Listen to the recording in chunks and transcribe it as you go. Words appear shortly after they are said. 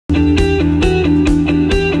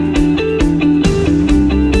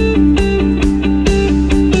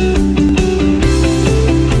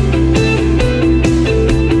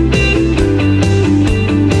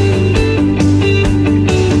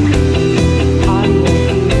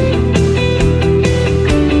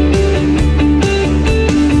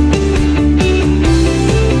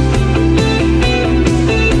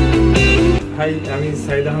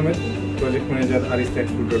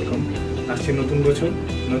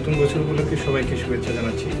নতুন বছর উপলক্ষে সবাইকে শুভেচ্ছা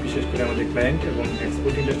জানাচ্ছি। বিশেষ করে আমাদের ক্লায়েন্ট এবং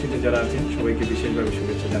এক্সপোর্ট ইন্ডাস্ট্রিতে যারা আছেন সবাইকে বিশেষভাবে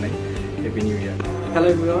শুভেচ্ছা জানাই। Happy new year. Hello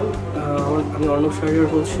everyone, আমি অর্ণব শাহরিয়ার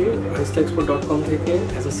বলছি Aristaexport.com থেকে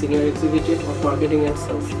as a senior executive of marketing and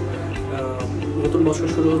sales. নতুন বছর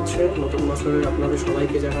শুরু হচ্ছে, নতুন বছরের আপনাদের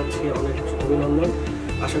সবাইকে জানাচ্ছি অনেক অভিনন্দন।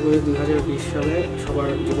 আশা করি 2020 সালে সবার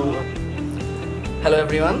জীবন। হ্যালো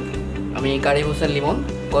এভরিওয়ান, আমি কারিম Hossain Limon,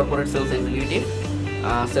 corporate sales executive,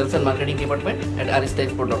 sales and marketing department at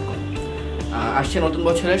Aristaexport.com। আসছে নতুন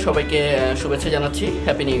বছরে সবাইকে শুভেচ্ছা জানাচ্ছি।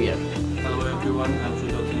 Happy new year. Hello everyone, আমি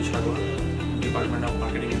সাগর, department of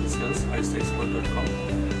marketing and sales, Aristaexport.com।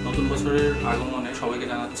 নতুন বছরের আগমনে সবাইকে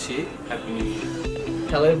জানাচ্ছি happy new year.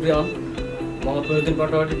 Hello everyone, Mohammad Mohiuddin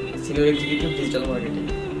Patwari, senior executive digital marketing.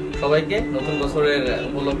 সবাইকে নতুন বছরের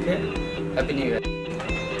উপলক্ষে হ্যাপি নিউ ইয়ার।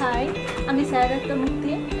 হাই, আমি সায়রা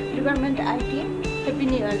মুক্তি, department IT. Happy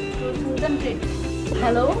new year 2020।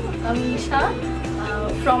 Hello, আমি নিশা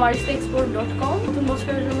ফ্রম Aristaexport.com। নতুন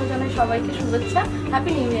বছরের জন্য জানাই সবাইকে শুভেচ্ছা।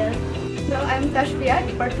 Happy new year. So I'm Tashbiya,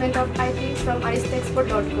 Department of IT from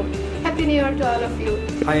Aristaexport.com. Happy New Year to all of you.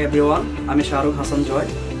 Hi everyone, আমি শাহরুখ হাসান জয়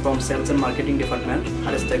from Sales and Marketing Department,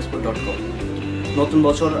 Aristaexport.com. নতুন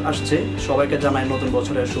বছর আসছে, সবাইকে জানাই নতুন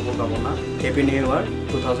বছরের শুভকামনা। Happy new year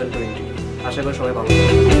 2020। আশা করি সবাই ভালো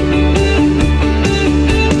থাকবেন।